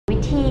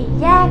ธี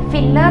แยก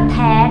ฟิลเลอร์แ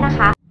ท้นะค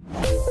ะ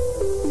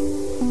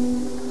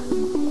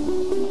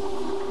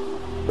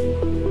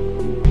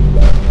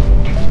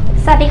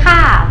สวัสดีค่ะ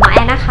หมอแอ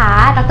นนะคะ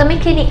ดร.เมฆ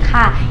คลินิก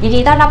ค่ะยินดี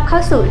ต้อนรับเข้า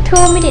สู่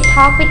 2 Minute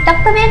Talk with ด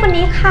ร.เมฆวัน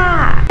นี้ค่ะ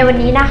ในวัน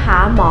นี้นะคะ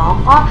หมอ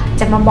ก็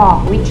จะมาบอก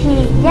วิธี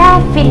แยก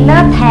ฟิลเลอ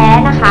ร์แท้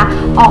นะคะ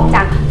ออกจ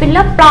ากฟิลเล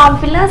อร์ปลอม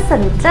ฟิลเลอร์สั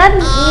ญเจิ้น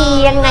มี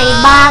ยังไง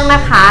บ้างน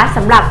ะคะส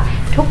ำหรับ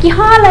ทุกยี่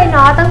ห้อเลยเน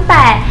าะตั้งแ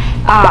ต่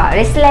เร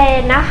สเล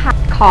นนะคะ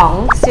ของ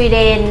สวีเด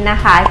นนะ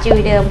คะจิว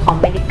เดิมของ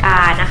อเมริกา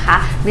นะคะ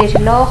เบล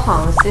โลขอ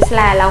งสวิตเซอร์แ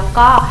ลนด์แล้ว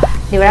ก็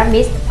นิวรา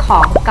มิสขอ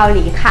งเกาห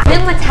ลีค่ะเนื่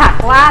องมาจาก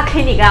ว่าค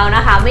ลินิกเราน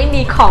ะคะไม่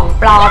มีของ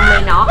ปลอมเล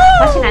ยเนาะเ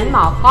พราะฉะนั้นหม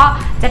อก็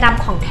จะน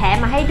ำของแท้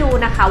มาให้ดู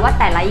นะคะว่า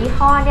แต่ละยี่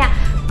ห้อเนี่ย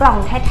กล่อง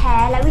แท้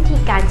ๆและวิธี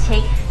การเช็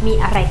คมี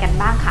อะไรกัน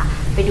บ้างค่ะ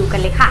ไปดูกัน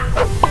เลยค่ะ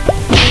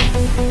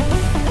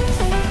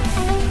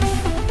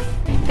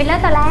ฟิลเลอ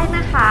ร์ตัวแรก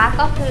นะคะ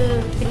ก็คือ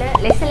ฟิลเลอร์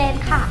เลสเลน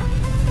ค่ะ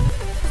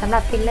สำห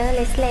รับฟิลเลอร์เ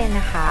ลสเลน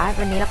นะคะ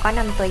วันนี้เราก็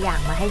นำตัวอย่าง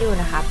มาให้ดู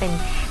นะคะเป็น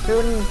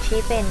รุ่นที่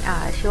เป็น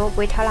ชื่อ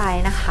วิทไล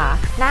นะคะ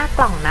หน้าก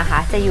ล่องนะคะ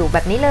จะอยู่แบ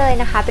บนี้เลย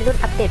นะคะเป็นรุ่น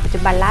อัปเดตปัจจุ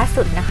บันล่า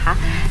สุดนะคะ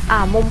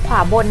มุมขวา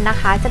บนนะ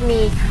คะจะมี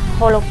โ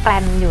ฮโลแกร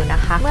มอยู่น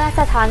ะคะเมื่อส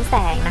ะท้อนแส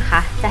งนะคะ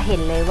จะเห็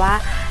นเลยว่า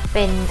เ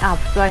ป็น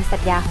บริษั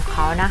ทยาของเข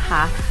านะค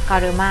ะกอ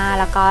ริมา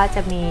แล้วก็จ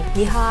ะมี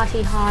ยี่ห้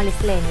อลิส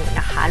เลนอยู่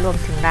นะคะรวม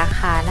ถึงราค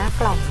าหน้า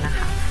กล่องนะค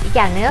ะอีกอ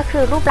ย่างนึงก็คื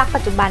อรูปลักษณ์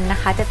ปัจจุบันนะ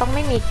คะจะต้องไ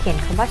ม่มีเขียน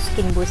คำว่า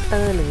Skin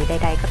Booster หรือใ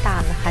ดๆก็ตา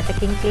มนะคะจะเ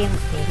กลี้ยงๆแบ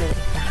บนี้เลย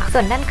นะคะส่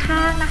วนด้าน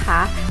ข้างนะคะ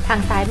ทาง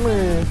ซ้ายมื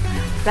อ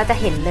เราจะ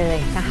เห็นเลย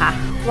นะคะ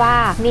ว่า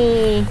มี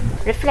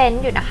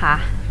reference อยู่นะคะ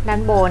ด้า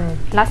นบน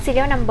lot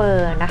serial number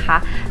นะคะ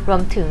รว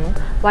มถึง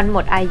วันหม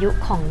ดอายุ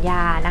ของย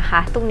านะคะ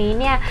ตรงนี้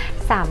เนี่ย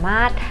สาม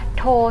ารถ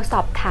โทรส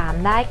อบถาม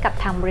ได้กับ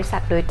ทางบริษั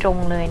ทโดยตรง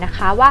เลยนะค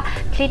ะว่า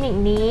คลินิก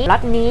นี้ล็อ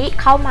ตนี้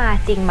เข้ามา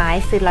จริงไหม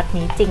ซื้อล็อต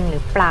นี้จริงหรื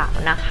อเปล่า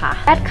นะคะ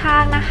ด้านข้า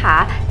งนะคะ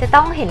จะ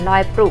ต้องเห็นรอ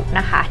ยปรุ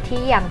นะคะ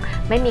ที่ยัง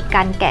ไม่มีก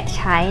ารแกะใ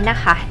ช้นะ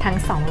คะทั้ง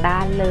2ด้า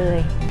นเลย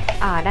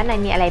ด้านใน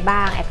มีอะไรบ้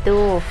างแอบดู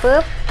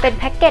ปึ๊บเป็น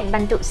แพ็กเกจบร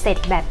รจุเสร็จ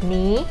แบบ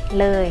นี้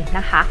เลยน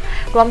ะคะ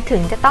รวมถึ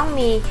งจะต้อง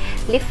มี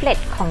ลิฟเล็ต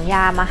ของย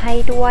ามาให้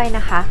ด้วยน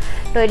ะคะ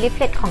โดยลิฟ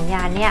เล็ตของย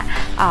าเนี่ย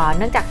เ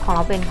นื่องจากของเร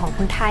าเป็นของค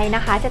นไทยน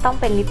ะคะจะต้อง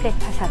เป็นลิฟเล็ต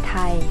ภาษาไท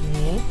ยอย่าง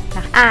นี้น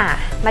ะคะ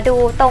มาดู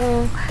ตรง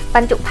บร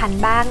รจุภัณ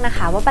ฑ์บ้างนะค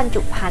ะว่าบรร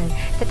จุภัณฑ์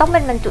จะต้องเป็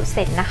นบรรจุเส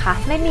ร็จนะคะ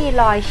ไม่มี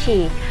รอยฉี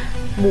ก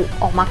บุ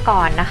ออกมาก่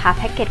อนนะคะแ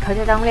พ็กเกจเขา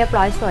จะต้องเรียบ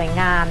ร้อยสวย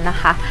งามนะ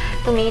คะ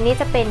ตรงนี้นี่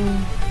จะเป็น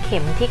เข็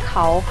มที่เข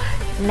า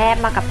แนบ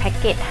มากับแพ็ก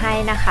เกจให้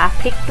นะคะ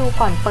พลิกดู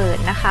ก่อนเปิด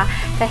นะคะ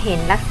จะเห็น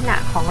ลักษณะ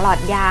ของหลอด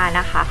ยา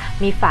นะคะ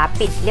มีฝา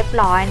ปิดเรียบ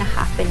ร้อยนะค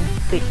ะเป็น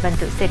ปิดบรร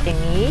จุเสร็จอย่า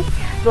งนี้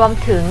รวม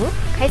ถึง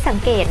ให้สัง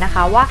เกตนะค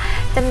ะว่า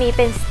จะมีเ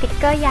ป็นสติก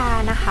เกอร์ยา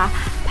นะคะ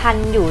พัน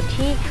อยู่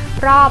ที่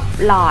รอบ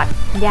หลอด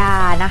ยา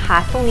นะคะ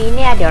ตรงนี้เ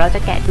นี่ยเดี๋ยวเราจ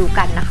ะแกะดู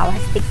กันนะคะว่า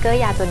สติกเกอร์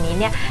ยาตัวนี้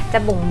เนี่ยจะ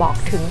บ่งบอก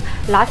ถึง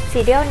lot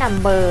serial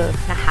number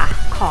นะคะ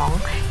ของ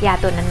ยา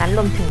ตัวนั้นๆร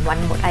วมถึงวัน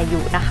หมดอายุ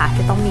นะคะจ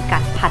ะต้องมีกา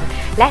รพัน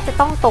และจะ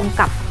ต้องตรง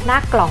กับหน้า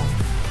กล่อง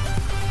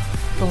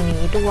ตรง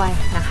นี้ด้วย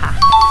นะคะ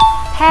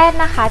แพทย์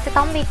นะคะจะ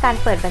ต้องมีการ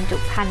เปิดบรรจุ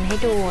ภัณฑ์ให้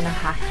ดูนะ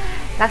คะ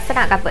ลักษณ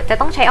ะการเปิดจะ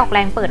ต้องใช้ออกแร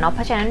งเปิดเนาะเพ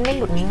ราะฉะนั้นไม่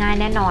หลุดง่ายๆ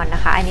แน่นอนน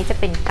ะคะอันนี้จะ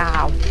เป็นกา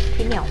ว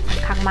ที่เหนียวค่อน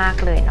ข้างมาก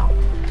เลยเนาะ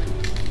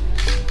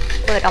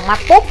เปิดออกมา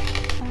ปุ๊บ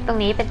ตรง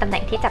นี้เป็นตำแหน่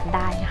งที่จับไ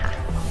ด้นะคะ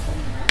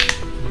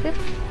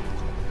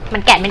มั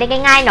นแกะไม่ได้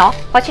ง่ายๆเนาะ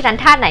เพราะฉะนั้น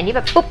ท่าไหนนี่แ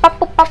บบปุ๊บปั๊บ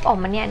ปุ๊บปั๊บออก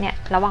มาเนี่ย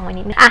ระวังไว้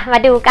นิดนึงมา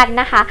ดูกัน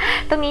นะคะ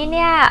ตรงนี้เ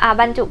นี่ย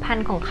บรรจุภัณ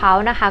ฑ์ของเขา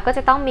นะคะก็จ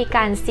ะต้องมีก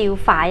ารซีล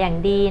ฝาอย่าง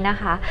ดีนะ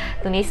คะ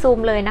ตรงนี้ซูม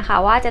เลยนะคะ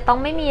ว่าจะต้อง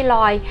ไม่มีร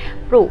อย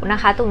ปรุนะ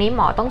คะตรงนี้ห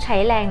มอต้องใช้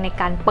แรงใน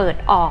การเปิด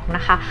ออกน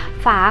ะคะ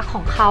ฝาข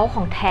องเขาข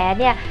องแท้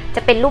เนี่ยจ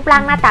ะเป็นรูปร่า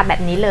งหน้าตาแบ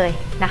บนี้เลย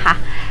นะคะ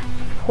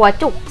หัว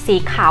จุกสี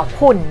ขาว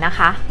ขุ่นนะค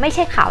ะไม่ใ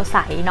ช่ขาวใส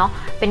เนาะ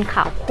เป็นข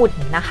าวขุ่น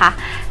นะคะ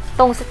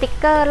ตรงสติก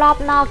เกอร์รอบ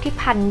นอกที่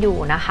พันอยู่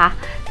นะคะ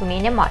ตรงนี้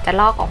เนี่ยหมอจะ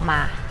ลอกออกมา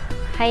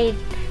ใ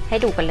ห้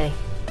ดูกันเลย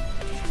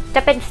จ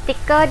ะเป็นสติก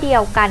เกอร์เดีย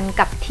วกัน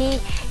กับที่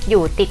อ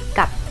ยู่ติด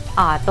กับ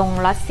ตรง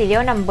lot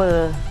serial number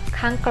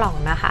ข้างกล่อง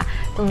นะคะ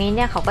ตรงนี้เ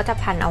นี่ยเขาก็จะ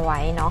พันเอาไว้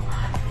เนาะ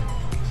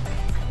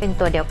เป็น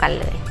ตัวเดียวกัน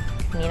เลย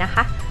นี้นะค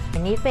ะอั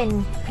นนี้เป็น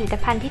ผลิต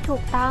ภัณฑ์ที่ถู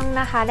กต้อง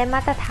นะคะได้ม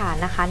าตรฐาน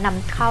นะคะน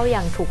ำเข้าอย่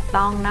างถูก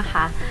ต้องนะค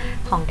ะ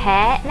ของแท้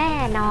แน่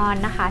นอน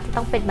นะคะจะ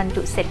ต้องเป็นบรร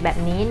จุเสร็จแบบ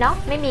นี้เนาะ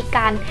ไม่มีก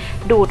าร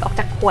ดูดออก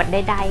จากขวดใ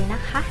ดๆน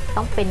ะคะ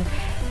ต้องเป็น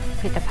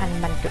ผลิตภัณฑ์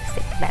บรรจุเส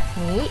ร็จแบบ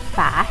นี้ฝ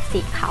าสี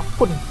ขาว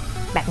ขุ่น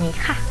แบบนี้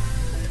ค่ะ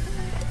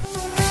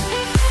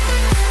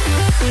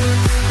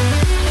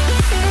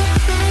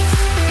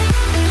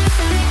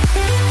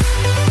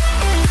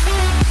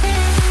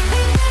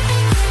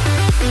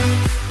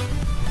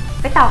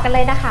ไปต่อกันเล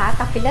ยนะคะ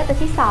กับฟิลเลอร์ตัว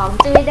ที่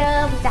2จุยเดิ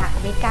มจากอ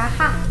เมริกา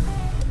ค่ะ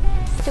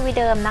จูวี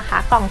เดิมนะคะ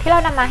กล่องที่เรา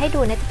นำมาให้ดู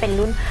เนี่ยจะเป็น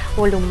รุ่น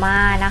วอลูม่า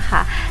นะค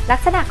ะลัก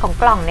ษณะของ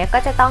กล่องเนี่ยก็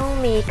จะต้อง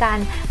มีการ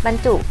บรร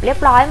จุเรียบ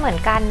ร้อยเหมือน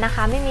กันนะค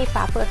ะไม่มีฝ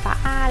าเปิดฝา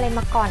อ้าอะไร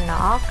มาก่อนเน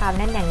าะกาวแ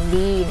น่นอย่าง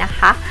ดีนะค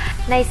ะ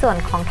ในส่วน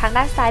ของทาง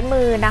ด้านซ้าย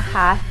มือนะค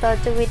ะตัว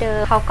จูวีเดิ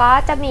มเขาก็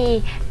จะมี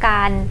ก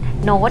าร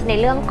โน้ตใน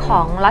เรื่องขอ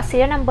ง Lot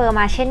Serial Number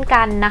มาเช่น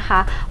กันนะคะ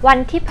วัน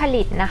ที่ผ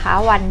ลิตนะคะ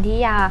วันที่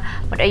ยา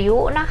หมดอายุ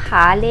นะค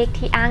ะเลข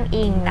ที่อ้าง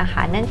อิงนะค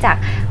ะเนื่องจาก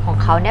ของ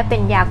เขาเนี่ยเป็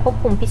นยาควบ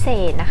คุมพิเศ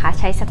ษนะคะ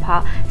ใช้เฉพา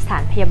ะสถา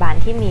นพยาบาล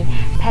ที่มี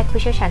แพทย์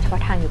ผู้เชี่ยวชาญเฉพา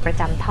ะทางอยู่ประ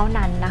จำเท่า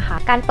นั้นนะคะ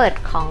การเปิด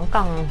ของก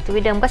ล่องจู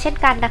วีเดิมก็เช่น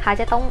กันนะคะ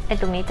จะต้อง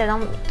ตรงนี้จะต้อ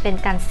งเป็น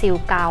การซีล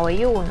กาวไว้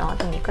อยู่เนาะ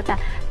ตรงนี้ก็จะ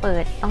เปิ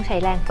ดต้องใช้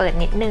แรงเปิด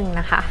นิดนึง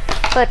นะคะ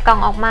เปิดกล่อง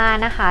ออกมา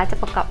นะคะจะ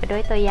ประกอบไปด้ว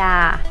ยตัวยา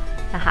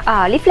นะคะ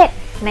ลิฟเล็ต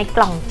ในก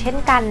ล่องเช่น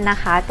กันนะ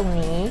คะตรง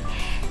นี้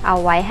เอา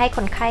ไว้ให้ค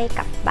นไข้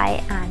กับใบ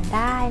อ่านไ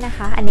ด้นะค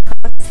ะอันนี้เขา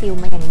ซีล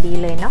มาอย่างดี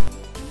เลยเนาะ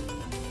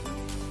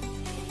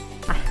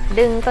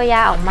ดึงตัวย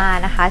าออกมา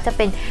นะคะจะเ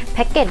ป็นแ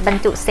พ็กเกจบรร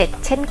จุเสร็จ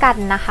เช่นกัน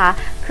นะคะ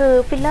คือ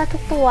ฟิลเลอร์ทุ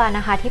กตัวน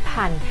ะคะที่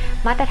ผ่าน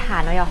มาตรฐา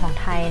นอย.ของ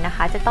ไทยนะค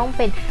ะจะต้องเ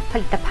ป็นผ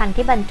ลิตภัณฑ์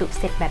ที่บรรจุ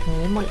เสร็จแบบ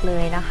นี้หมดเล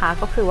ยนะคะ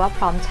ก็คือว่าพ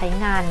ร้อมใช้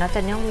งานเนาะจ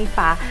ะต้องมีฝ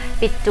า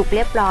ปิดจุกเ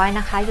รียบร้อย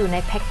นะคะอยู่ใน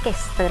แพ็กเกจ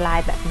สเตอร์ไล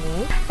น์แบบนี้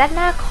ด้านห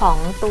น้าของ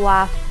ตัว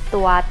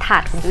ถา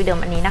ดของจูวีเดิม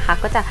อันนี้นะคะ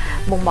ก็จะ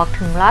บ่งบอก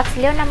ถึง Lot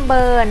Serial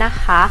Number นะ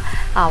คะ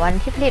วัน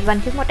ที่ผลิตวัน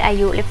ที่หมดอา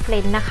ยุ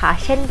Reference นะคะ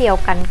เช่นเดียว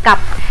กันกับ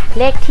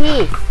เลขที่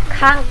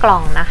ข้างกล่อ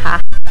งนะคะ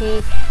ที่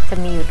จะ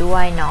มีอยู่ด้ว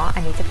ยเนาะอั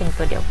นนี้จะเป็น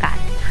ตัวเดียวกัน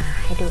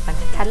ให้ดูกัน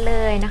ชัดเล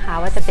ยนะคะ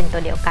ว่าจะเป็นตั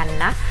วเดียวกัน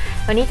นะ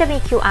ตัวนี้จะมี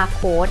QR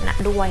code นะ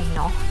ด้วยเ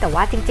นาะแต่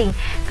ว่าจริง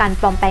ๆการ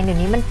ปลอมแปลงเดี๋ยว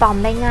นี้มันปลอม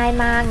ได้ง่าย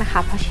มากนะคะ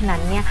เพราะฉะนั้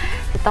นเนี่ย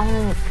จะต้อง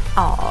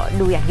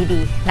ดูอย่าง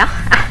ดีๆเนาะ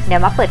เดี๋ย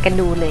วมาเปิดกัน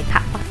ดูเลยค่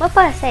ะเมื่อเ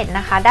ปิดเสร็จ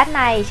นะคะด้านใ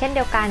นเช่นเ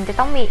ดียวกันจ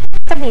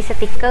ะมีส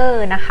ติกเกอ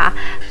ร์นะคะ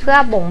เพื่อ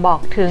บ่งบอก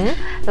ถึง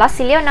Lot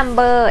Serial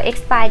Number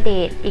Expire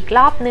Date อีกร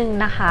อบนึง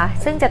นะคะ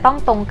ซึ่งจะต้อง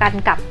ตรงกัน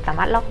กับสาม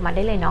ารถลอกออกมาไ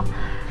ด้เลยเนาะ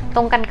ต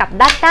รงกันกับ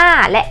ด้านหน้า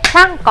และ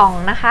ข้างกล่อง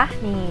นะคะ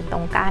นี่ตร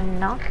งกัน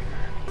เนาะ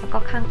แล้วก็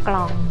ข้างก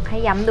ล่องให้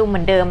ย้ำดูเหมื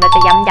อนเดิมเราจ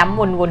ะย้ำ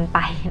วนๆไป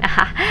นะค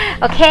ะ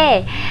โอเค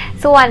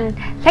ส่วน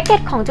แพ็กเก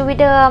จของจูวี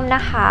เดิมน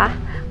ะคะ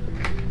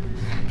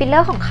ฟิลเล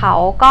อร์ของเขา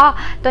ก็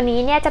ตัวนี้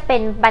เนี่ยจะเป็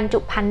นบรรจุ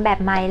ภัณฑ์แบบ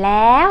ใหม่แ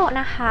ล้ว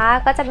นะคะ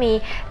ก็จะมี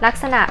ลัก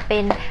ษณะเป็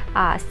น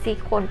ซิ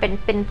ลิโคน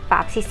เป็นฝา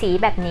สี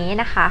แบบนี้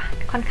นะคะ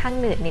ค่อนข้าง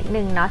หนืดนิด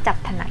นึงเนาะจับ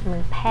ถนัดมื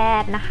อแพ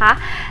ทย์นะคะ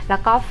แล้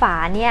วก็ฝา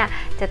เนี่ย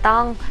จะต้อ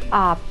ง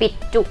ปิด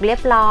จุกเรีย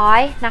บร้อย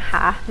นะค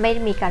ะไม่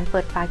มีการเปิ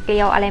ดฝาเกลี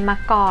ยวอะไรมา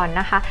ก่อน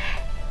นะคะ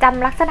จ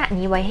ำลักษณะ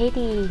นี้ไว้ให้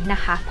ดีนะ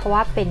คะเพราะว่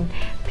าเป็น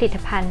ผลิต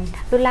ภัณฑ์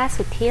รุ่นล่า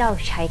สุดที่เรา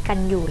ใช้กัน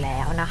อยู่แล้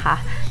วนะคะ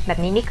แบบ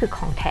นี้นี่คือข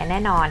องแท้แน่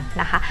นอน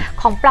นะคะ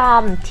ของปลอ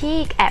มที่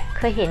แอบเ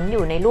คยเห็นอ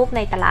ยู่ในรูปใ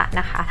นตลาด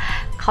นะคะ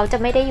เขาจะ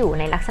ไม่ได้อยู่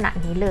ในลักษณะ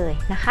นี้เลย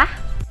นะคะ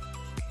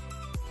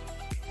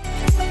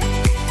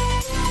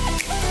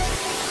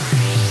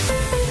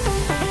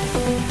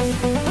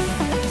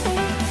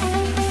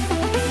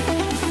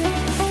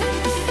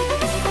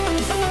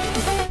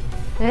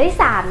ตัวที่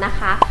3นะ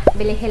คะเบ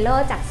ลเทโล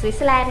จากสวิตเ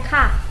ซอร์แลนด์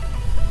ค่ะ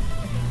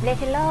เบล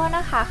เทโลน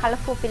ะคะ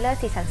Colorful Filler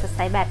สีสันสดใส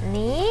แบบ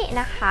นี้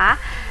นะคะ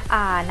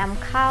น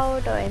ำเข้า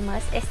โดย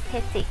Merce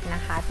Aesthetic น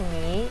ะคะตรง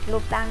นี้รู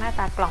ปร่างหน้า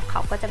ตากล่องเข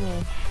าก็จะมี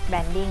แบร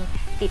นดิ้ง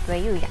ติดไว้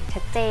อยู่อย่าง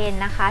ชัดเจน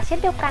นะคะเช่น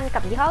เดียวกันกั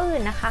บยี่ห้ออื่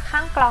นนะคะข้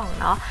างกล่อง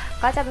เนาะ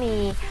ก็จะมี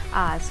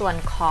ส่วน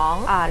ของ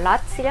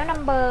Lot Serial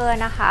Number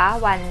นะคะ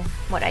วัน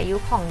หมดอายุ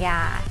ของย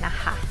านะ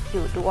คะอ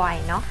ยู่ด้วย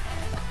เนาะ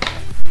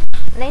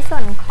ในส่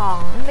วนของ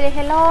เบลเท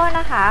โล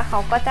นะคะเขา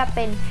ก็จะเ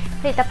ป็น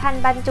ผลิตภัณ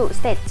ฑ์บรรจุ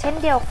เสร็จเช่น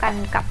เดียวกัน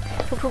กับ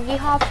ทุกๆยี่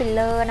ห้อฟิลเล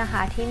อร์นะค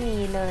ะที่มี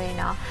เลย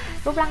เนาะ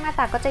รูปร่างหน้า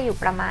ตาก็จะอยู่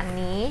ประมาณ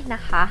นี้น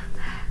ะคะ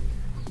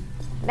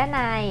ด้านใน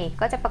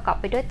ก็จะประกอบ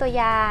ไปด้วยตัว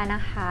ยาน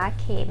ะคะ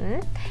เข็ม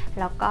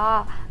แล้วก็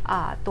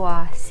ตัว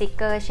สติกเ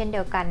กอร์เช่นเดี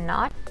ยวกันเน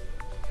าะ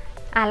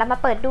เรามา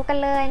เปิดดูกัน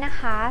เลยนะ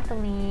คะตร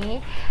งนี้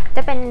จ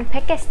ะเป็นแพ็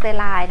กเกจสเตอร์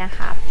ไลน์นะค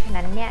ะฉะ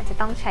นั้นเนี่ยจะ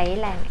ต้องใช้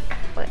แรง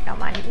เปิดออก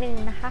มานิดนึง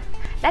นะคะ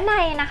ด้านใน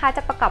นะคะจ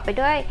ะประกอบไป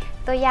ด้วย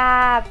ตัวยา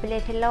เบล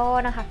เทโล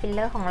นะคะฟิลเล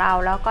อร์ของเรา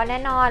แล้วก็แน่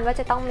นอนว่า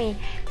จะต้องมี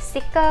ส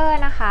ติกเกอร์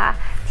นะคะ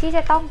ที่จ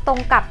ะต้องตรง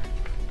กับ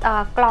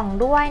กล่อง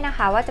ด้วยนะค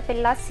ะว่าจะเป็น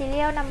Lot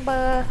Serial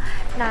Number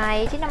ไหน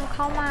ที่นำเ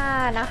ข้ามา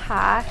นะค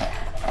ะ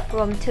ร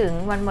วมถึง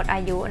วันหมดอ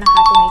ายุนะค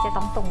ะตรงนี้จะ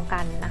ต้องตรงกั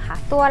นนะคะ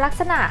ตัวลัก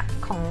ษณะ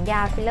ของย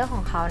าฟิลเลอร์ข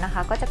องเขานะค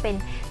ะก็จะเป็น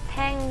แ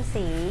ท่ง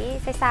สี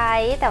ใส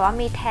ๆแต่ว่า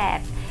มีแถบ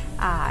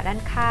ด้าน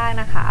ข้าง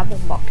นะคะบ่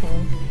งบอกถึง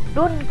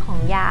รุ่นของ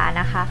ยา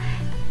นะคะ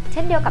เ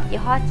ช่นเดียวกับ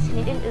ยี่ห้อช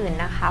นิดอื่น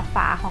ๆนะคะฝ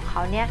าของเข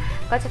าเนี่ย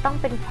ก็จะต้อง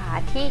เป็นฝา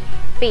ที่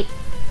ปิด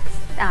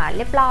เ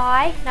รียบร้อ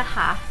ยนะค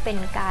ะเป็น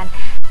การ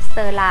สเต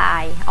อร์ไล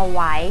น์เอาไ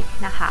ว้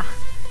นะคะ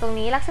ตรง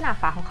นี้ลักษณะ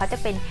ฝาของเขาจะ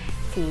เป็น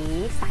สี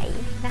ใส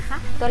นะคะ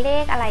ตัวเล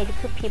ขอะไร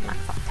คือพิมพ์อัก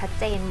ษรชัด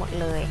เจนหมด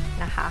เลย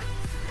นะคะ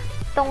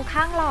ตรง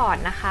ข้างหลอด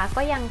นะคะ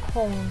ก็ยังค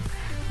ง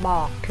บ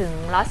อกถึง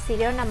Lot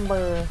Serial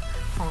Number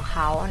ของเข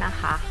านะ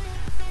คะ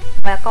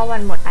แล้วก็วั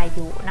นหมดอา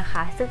ยุนะค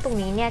ะซึ่งตรง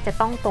นี้เนี่ยจะ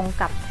ต้องตรง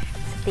กับ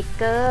สติก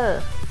เกอร์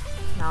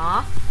เนาะ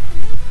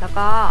แล้ว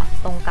ก็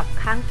ตรงกับ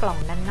ข้างกล่อง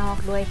ด้านนอก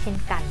ด้วยเช่น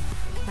กัน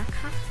นะค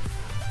ะ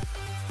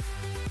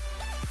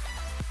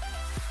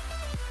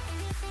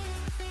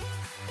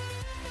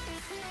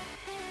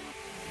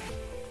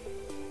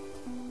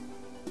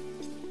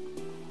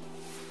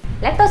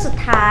และตัวสุด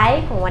ท้าย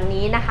ของวัน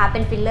นี้นะคะเป็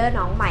นฟิลเลอร์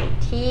น้องใหม่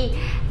ที่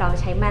เรา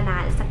ใช้มานา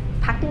นสัก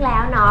พักนึงแล้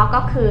วเนาะ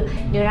ก็คือ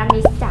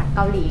Nuramis จากเก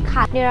าหลี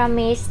ค่ะ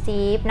Nuramis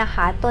Deep นะค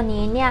ะตัว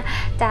นี้เนี่ย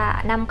จะ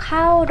นำเ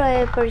ข้าโดย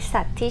บริษั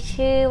ทที่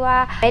ชื่อว่า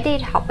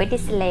Meditop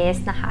Medicines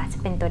นะคะจะ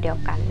เป็นตัวเดียว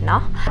กันเนา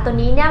ะตัว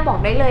นี้เนี่ยบอก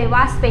ได้เลย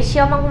ว่าสเปเชี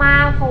ยลมา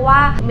กๆเพราะว่า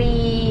มี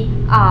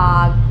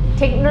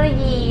เทคโนโล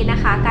ยีนะ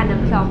คะการน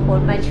ำ QR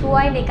Code มาช่ว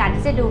ยในการ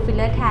ที่จะดูฟิลเ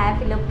ลอร์แท้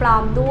ฟิลเลอร์ปลอ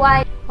มด้วย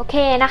โอเค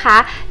นะคะ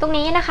ตรง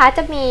นี้นะคะจ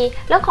ะมี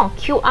เรื่องของ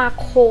QR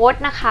code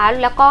นะคะ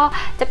แล้วก็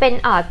จะเป็น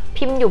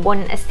พิมพ์อยู่บน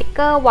สติกเก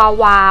อร์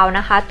วาวๆ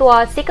นะคะตัว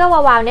สติกเกอร์ว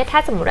าวๆเนี่ยถ้า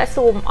สมมติว่า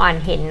ซูมอ่อน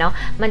เห็นเนาะ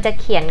มันจะ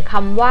เขียนค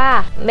ำว่า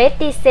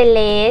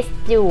Medicines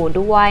อยู่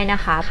ด้วยน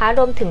ะคะร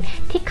วมถึง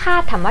ที่คา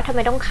ดถามว่าทำไม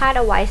ต้องคาด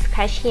เอาไว้แค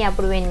ชเชียร์บ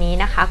ริเวณนี้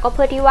นะคะก็เ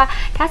พื่อที่ว่า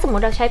ถ้าสมม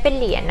ติเราใช้เป็น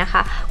เหรียญนะค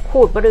ะ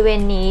ขูดบริเว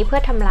ณนี้เพื่อ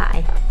ทำลาย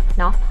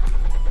เนาะ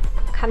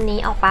คำนี้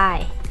ออกไป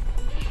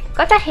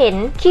ก็จะเห็น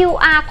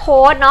QR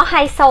code เนาะไฮ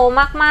โซ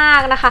มา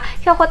กๆนะคะ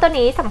QR code ตัว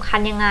นี้สำคัญ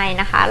ยังไง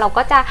นะคะเรา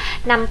ก็จะ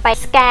นำไป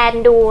สแกน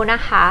ดูน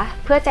ะคะ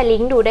เพื่อจะลิ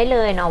งก์ดูได้เล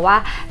ยเนาะว่า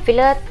ฟิลเ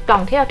ลอร์กล่อ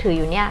งที่เราถืออ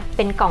ยู่เนี่ยเ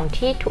ป็นกล่อง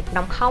ที่ถูกน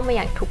ำเข้ามาอ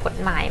ย่างถูกกฎ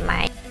หมายไหม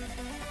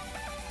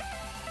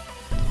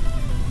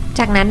จ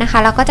ากนั้นนะคะ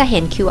เราก็จะเห็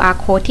น QR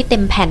code ที่เต็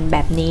มแผ่นแบ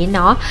บนี้เ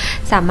นาะ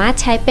สามารถ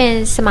ใช้เป็น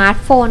สมาร์ท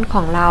โฟนข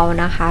องเรา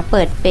นะคะเ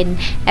ปิดเป็น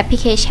แอปพลิ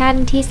เคชัน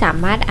ที่สา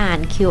มารถอ่าน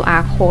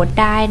QR code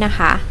ได้นะ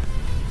คะ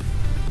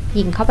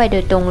ยิงเข้าไปโด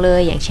ยตรงเล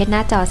ยอย่างเช่นหน้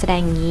าจอแสด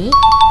งอย่างนี้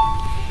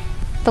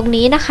ตรง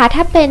นี้นะคะ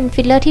ถ้าเป็น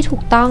ฟิลเลอร์ที่ถู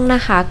กต้องน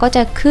ะคะก็จ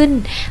ะขึ้น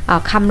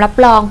คำรับ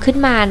รองขึ้น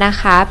มานะ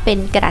คะเป็น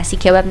กระดาษสี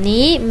เขียวแบบ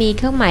นี้มีเ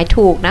ครื่องหมาย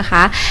ถูกนะค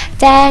ะ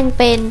แจ้ง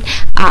เป็น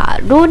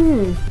รุ่น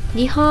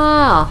ยี่ห้อ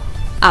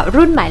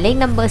รุ่นหมายเลข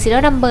number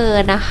serial number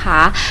นะค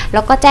ะแ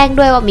ล้วก็แจ้ง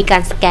ด้วยว่ามีกา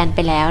รสแกนไป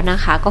แล้วนะ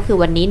คะก็คือ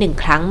วันนี้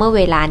1ครั้งเมื่อเ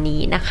วลา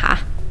นี้นะคะ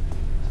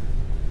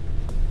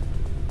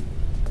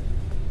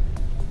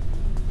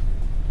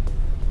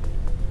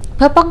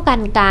เพื่อป้องกัน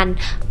การ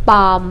ปล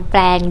อมแปล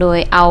งโดย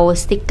เอา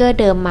สติกเกอร์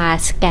เดิมมา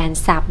สแกน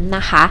ซ้ำน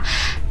ะคะ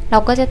เรา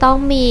ก็จะต้อง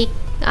มี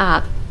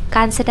ก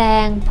ารแสด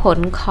งผล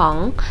ของ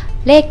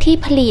เลขที่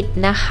ผลิต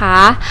นะคะ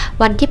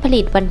วันที่ผ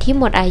ลิตวันที่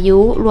หมดอายุ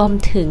รวม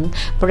ถึง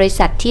บริ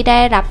ษัทที่ได้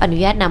รับอนุ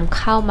ญาตนำเ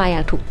ข้ามาอย่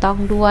างถูกต้อง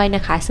ด้วยน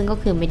ะคะซึ่งก็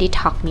คือ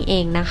Meditop นี้เอ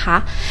งนะคะ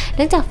เ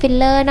นื่องจากฟิล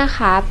เลอร์นะค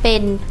ะเป็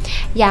น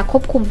ยาคว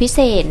บคุมพิเศ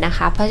ษนะค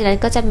ะเพราะฉะนั้น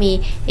ก็จะมี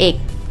เอ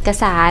ก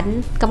สาร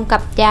กำกั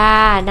บยา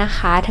นะค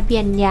ะทะเบี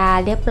ยนยา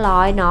เรียบร้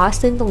อยเนาะ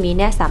ซึ่งตรงนี้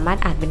เนี่ยสามารถ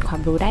อ่านเป็นควา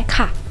มรู้ได้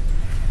ค่ะ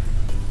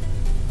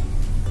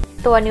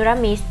ตัว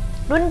Nuramis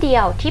รุ่นเดี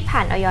ยวที่ผ่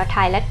านอย.ไท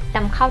ยและน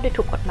ำเข้าโดย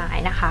ถูกกฎหมาย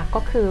นะคะก็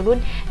คือรุ่น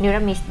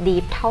Nuramis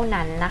Deep เท่า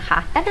นั้นนะคะ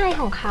ด้านใน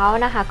ของเขา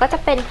นะคะก็จะ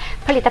เป็น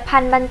ผลิตภั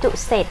ณฑ์บรรจุ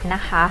เสร็จน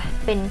ะคะ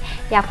เป็น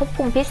ยาควบ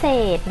คุมพิเศ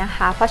ษนะค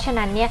ะเพราะฉะ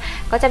นั้นเนี่ย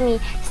ก็จะมี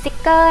สติ๊ก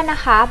เกอร์นะ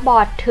คะบอ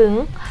กถึง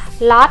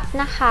ล็อต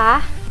นะคะ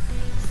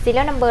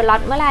serial number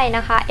lot เมื่อไหร่น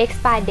ะคะ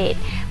expire date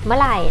เมื่อ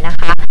ไหร่นะ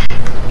คะ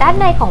ด้าน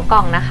ในของกล่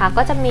องนะคะ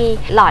ก็จะมี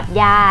หลอด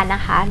ยาน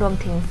ะคะรวม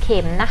ถึงเข็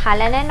มนะคะ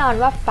และแน่นอน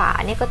ว่าฝา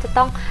เนี่ยก็จะ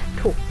ต้อง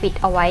ถูกปิด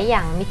เอาไว้อย่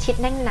างมิดชิด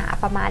แน่นหนา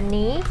ประมาณ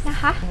นี้นะ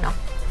คะเนาะ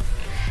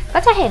ก็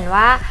จะเห็น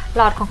ว่าห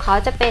ลอดของเขา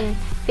จะเป็น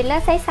ฟิลเลอ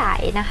ร์ใส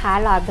ๆนะคะ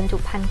หลอดบรรจุ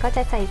ภัณฑ์ก็จ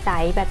ะใส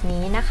ๆแบบ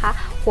นี้นะคะ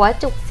หัว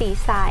จุกสี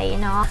ใส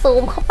เนาะซู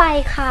มเข้าไป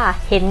ค่ะ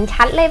เห็น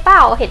ชัดเลยเปล่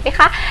าเห็นไหม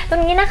คะตร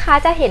งนี้นะคะ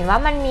จะเห็นว่า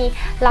มันมี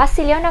ล็อต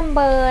serial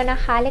number นะ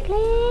คะเ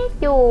ล็ก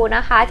ๆอยู่น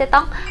ะคะจะต้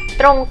อง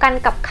ตรงกัน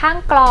กับข้าง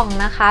กล่อง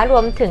นะคะร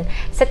วมถึง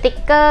สติก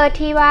เกอร์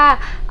ที่ว่า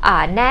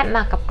แนบม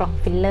ากับกล่อง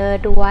ฟิลเลอร์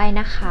ด้วย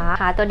นะคะ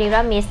ตัว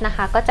Nuramis นะค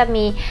ะก็จะ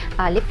มี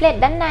ลิฟเลต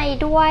ด้านใน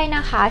ด้วยน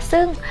ะคะ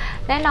ซึ่ง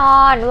แน่นอ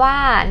นว่า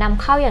น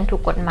ำเข้าอย่างถู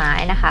กกฎหมาย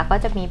นะคะก็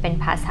จะมีเป็น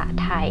ภาษา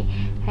ไทย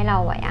ให้เรา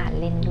ไว้อ่าน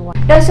เล่นด้วย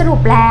โดยสรุ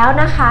ปแล้ว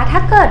นะคะถ้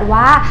าเกิด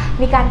ว่า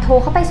มีการโทร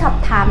เข้าไปสอบ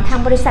ถามทาง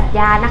บริษัท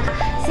ยานะคะ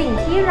สิ่ง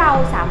ที่เรา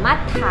สามารถ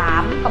ถา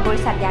มกับบ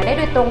ริษัทยาได้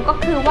โดยตรงก็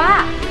คือว่า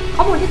ข้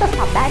อมูลที่ตรวจส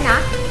อบได้นะ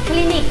ค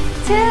ลินิก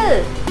ชื่อ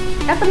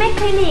ดร.เมฆ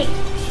คลินิก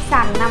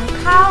สั่งนำ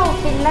เข้า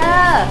ฟิลเลอ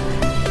ร์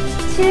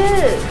ชื่อ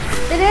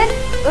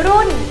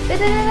รุ่น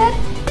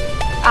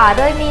โ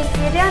ดยมี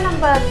serial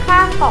number ข้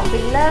างกล่อง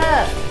ฟิลเลอ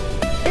ร์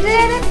จ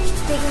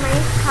ริงไหม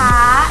คะ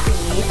อย่า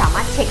งนี้สาม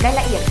ารถเช็คได้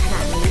ละเอียดขนา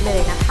ดนี้เล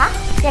ยนะคะ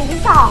อย่างที่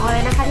2เล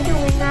ยนะคะที่ดู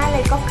ง่ายๆเล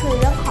ยก็คือ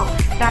เรื่องของ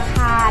ราค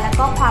าแล้ว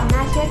ก็ความน่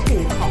าเชื่อถื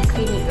อของค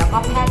ลินิกแล้วก็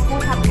แพทย์ผู้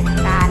ทำกิจ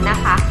การนะ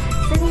คะ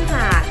ซึ่งห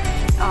าก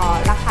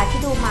ราคาที่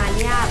ดูมาเ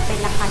นี่ยเป็น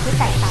ราคาที่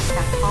แตกต่างจ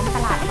ากท้องต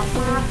ลาดม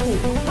ากๆถูก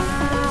ม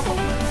าก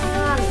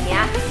อย่างเงี้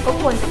ยก็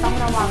ควรจะต้อง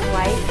ระวังไ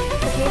ว้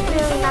สักนิด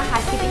นึงนะคะ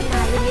คิดอีกน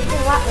านนิดนึ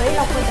งว่าเ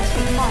ราควรจะเ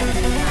ช็คก่อน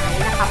ดีไหม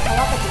นะคะเพราะ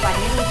ว่าปัจจุบัน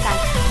นี้มีการ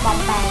ปลอม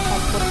แปลงขอ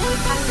งคนค่อน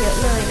ข้างเยอะ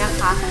เลยนะ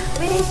คะไ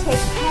ม่ได้เช็ค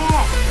แค่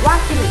ว่า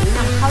คลินิกนี้น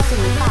ำเข้าจริง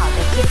หรือเปล่าแ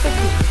ต่เช็คไป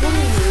ถึงรุ่น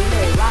นี้เล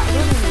ยว่า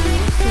รุ่นนี้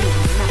คลินิก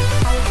นี้นำ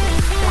เข้าจริง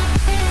หรือเปล่า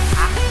นะค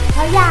ะเพ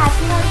ราะยา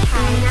ที่เราใ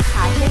ช้นะค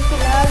ะเช่นฟิ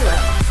ลเลอร์หรือ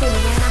ซิน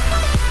เนี่ยนะคะ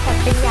แต่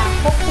เป็นยา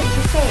ควบคุม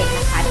พิเศษน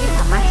ะคะที่ส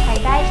ามารถใช้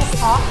ได้เฉ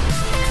พาะ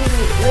คลิ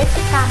นิกเวช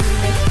กรรม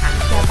ในสถาน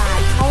พยาบาล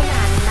เท่า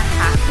นั้นนะค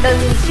ะโดย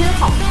มีชื่อ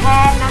ของแพ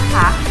ทย์นะค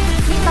ะ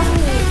ที่ต้อง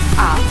มี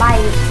ใบ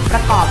ปร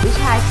ะกอบวิ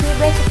ชาชีพ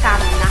เวชกรร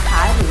มนะคะ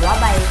หรือว่า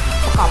ใบ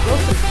ประกอบโรค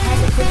ศึกแพทย์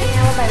หรือพูดง่า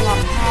ยๆว่าใบวอร์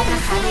มแพทย์น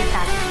ะคะในก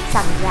าร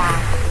สั่งยา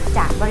จ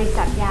ากบริ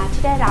ษัทยา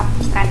ที่ได้รับ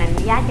การอ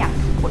นุญาตอย่าง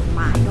ถูกกฎห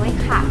มายด้วย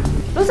ค่ะ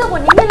รู้สึกวั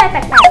นนี้มีอะไรแปล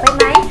กๆไปไ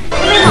หม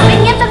ทำไมหมอไม่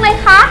เงียบจังเลย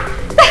คะ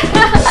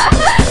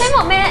ให้หม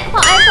อ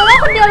ไอโซโล่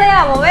คนเดียวเลยอ่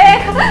ะหมอเมฆ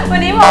วัน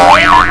นี้หมอเม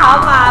ฆนะคะ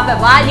มาแบบ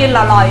ว่ายืนห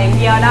ล่อๆอย่าง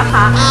เดียวนะค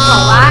ะบอ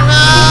กว่าคลิ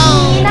ป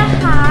นี้นะ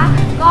คะ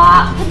ก็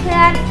เพื่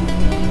อนๆ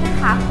ที่นะ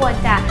คะควร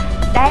จะ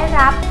ได้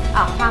รับ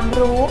ความ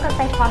รู้กันไ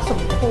ปพอส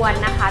มควร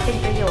นะคะเป็น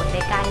ประโยชน์ใน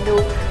การดู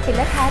ฟิลเ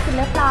ลอร์แท้ฟิลเ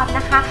ลอร์ปลอมน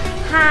ะคะ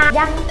หาก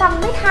ยังฟัง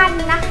ไม่ทัน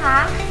นะคะ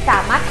สา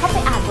มารถเข้าไป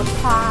อ่านบท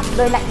ความโ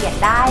ดยละเอียด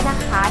ได้นะ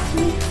คะ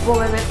ที่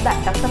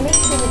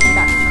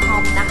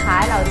www.drmedclinic.com นะคะ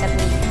เราจะ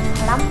มีค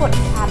อลัมน์บท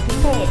ความพิ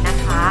เศษนะ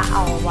คะเอ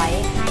าไว้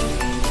ให้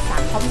สา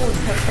รข้อมูล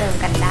เพิ่มเติม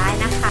กันได้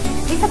นะคะ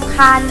ที่สำ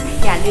คัญ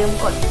อย่าลืม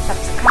กด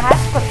subscribe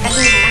กดกระ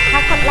ดิ่งนะคะ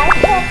กดไลค์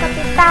เพจกด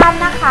ติดตาม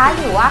นะคะ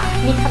หรือว่า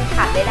มีคำถ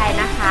ามใด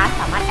ๆนะคะ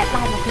สามารถแอดไล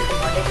น์มาคุยกับ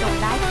เราโดยตรง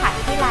ได้ค่ะ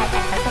ที่ LINE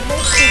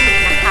 @drmedclinic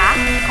นะคะ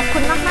ขอบคุ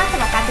ณมากๆสำ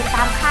หรับการติดต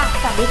ามค่ะ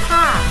สวัสดีค่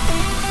ะ